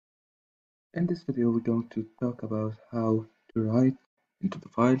In this video, we're going to talk about how to write into the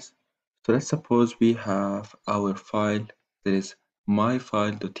files. So let's suppose we have our file that is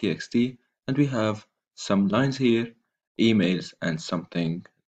myfile.txt, and we have some lines here, emails and something,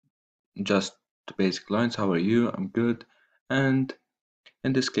 just basic lines. How are you? I'm good. And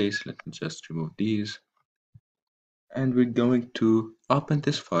in this case, let me just remove these. And we're going to open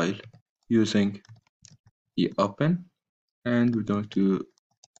this file using the open, and we're going to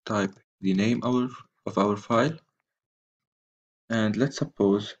type the name of our file. And let's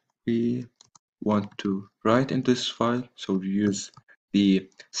suppose we want to write in this file, so we use the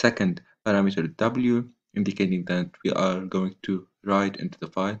second parameter w, indicating that we are going to write into the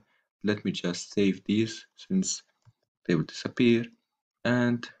file. Let me just save these since they will disappear,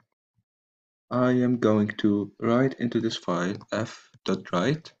 and I am going to write into this file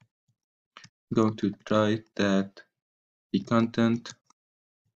f.write. I'm going to write that the content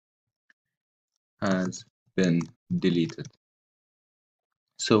has been deleted.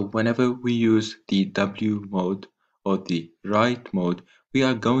 So whenever we use the W mode or the write mode, we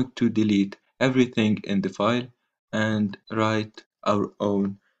are going to delete everything in the file and write our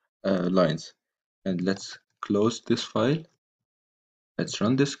own lines. And let's close this file. Let's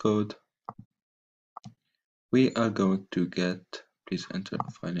run this code. We are going to get, please enter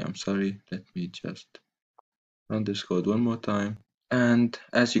the file name. I'm sorry, let me just run this code one more time. And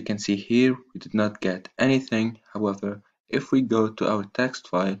as you can see here, we did not get anything. However, if we go to our text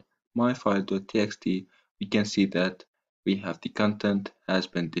file, myfile.txt, we can see that we have the content has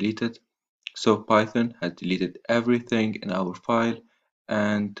been deleted. So Python has deleted everything in our file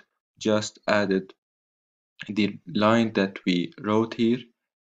and just added the line that we wrote here,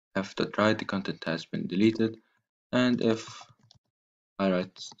 f.write, the content has been deleted. And if I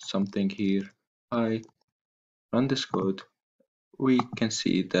write something here, I run this code, we can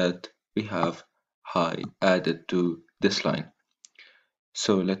see that we have hi added to this line.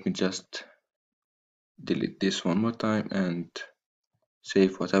 So let me just delete this one more time and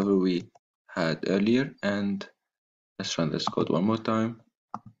save whatever we had earlier, and let's run this code one more time.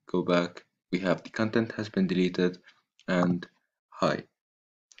 Go back, we have the content has been deleted and hi.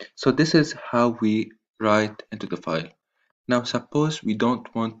 So this is how we write into the file. Now suppose we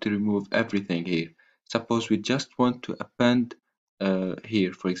don't want to remove everything here. Suppose we just want to append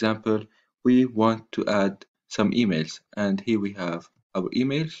here. For example, we want to add some emails, and here we have our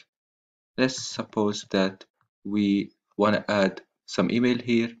emails. Let's suppose that we want to add some email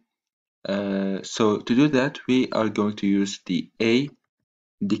here. So to do that, we are going to use the A,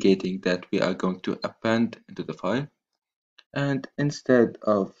 indicating that we are going to append into the file. And instead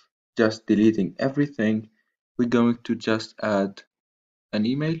of just deleting everything, we're going to just add an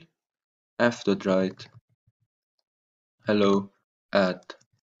email, f.write hello at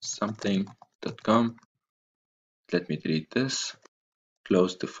something.com. Let me delete this,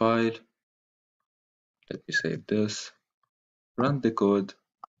 close the file, let me save this, run the code.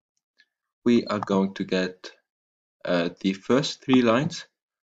 We are going to get the first three lines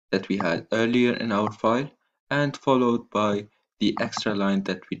that we had earlier in our file, and followed by the extra line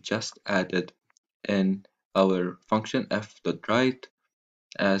that we just added in our function f.write.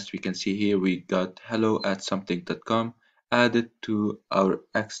 As we can see here, we got hello at something.com added to our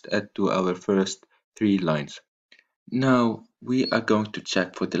first three lines. Now we are going to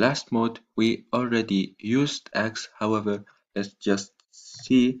check for the last mode. We already used X, however, let's just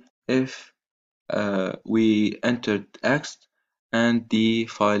see if we entered X and the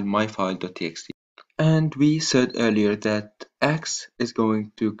file myfile.txt. And we said earlier that X is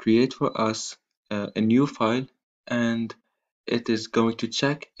going to create for us a new file, and it is going to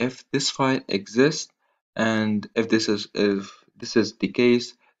check if this file exists, and if this is the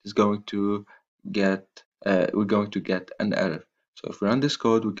case, it's going to get we're going to get an error. So if we run this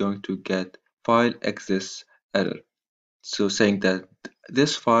code, we're going to get file exists error. So saying that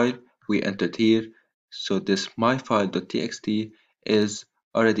this file we entered here, so this myfile.txt is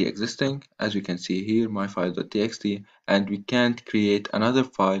already existing, as you can see here, myfile.txt, and we can't create another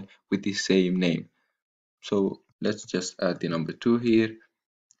file with the same name. So let's just add the number 2 here,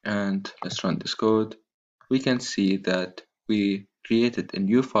 and let's run this code. We can see that we created a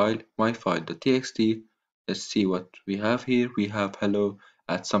new file, myfile.txt. Let's see what we have here. We have hello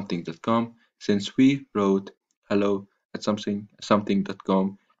at something.com, since we wrote hello at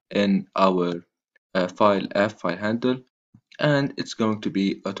something.com in our file handle, and it's going to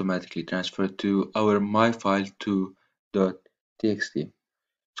be automatically transferred to our myfile2.txt.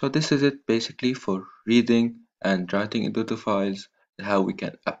 So this is it basically for reading and writing into the files, and how we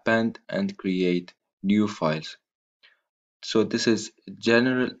can append and create new files. So this is a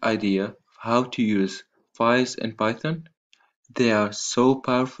general idea of how to use files in Python. They are so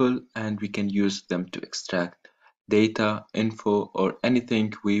powerful and we can use them to extract data, info, or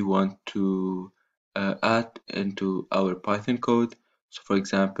anything we want to add into our Python code. So for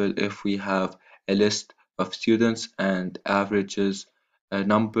example, if we have a list of students and averages,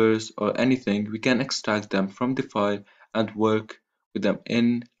 numbers, or anything, we can extract them from the file and work with them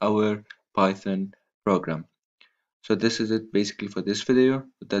in our Python program. So this is it basically for this video.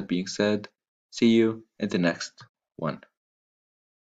 With that being said, see you in the next one.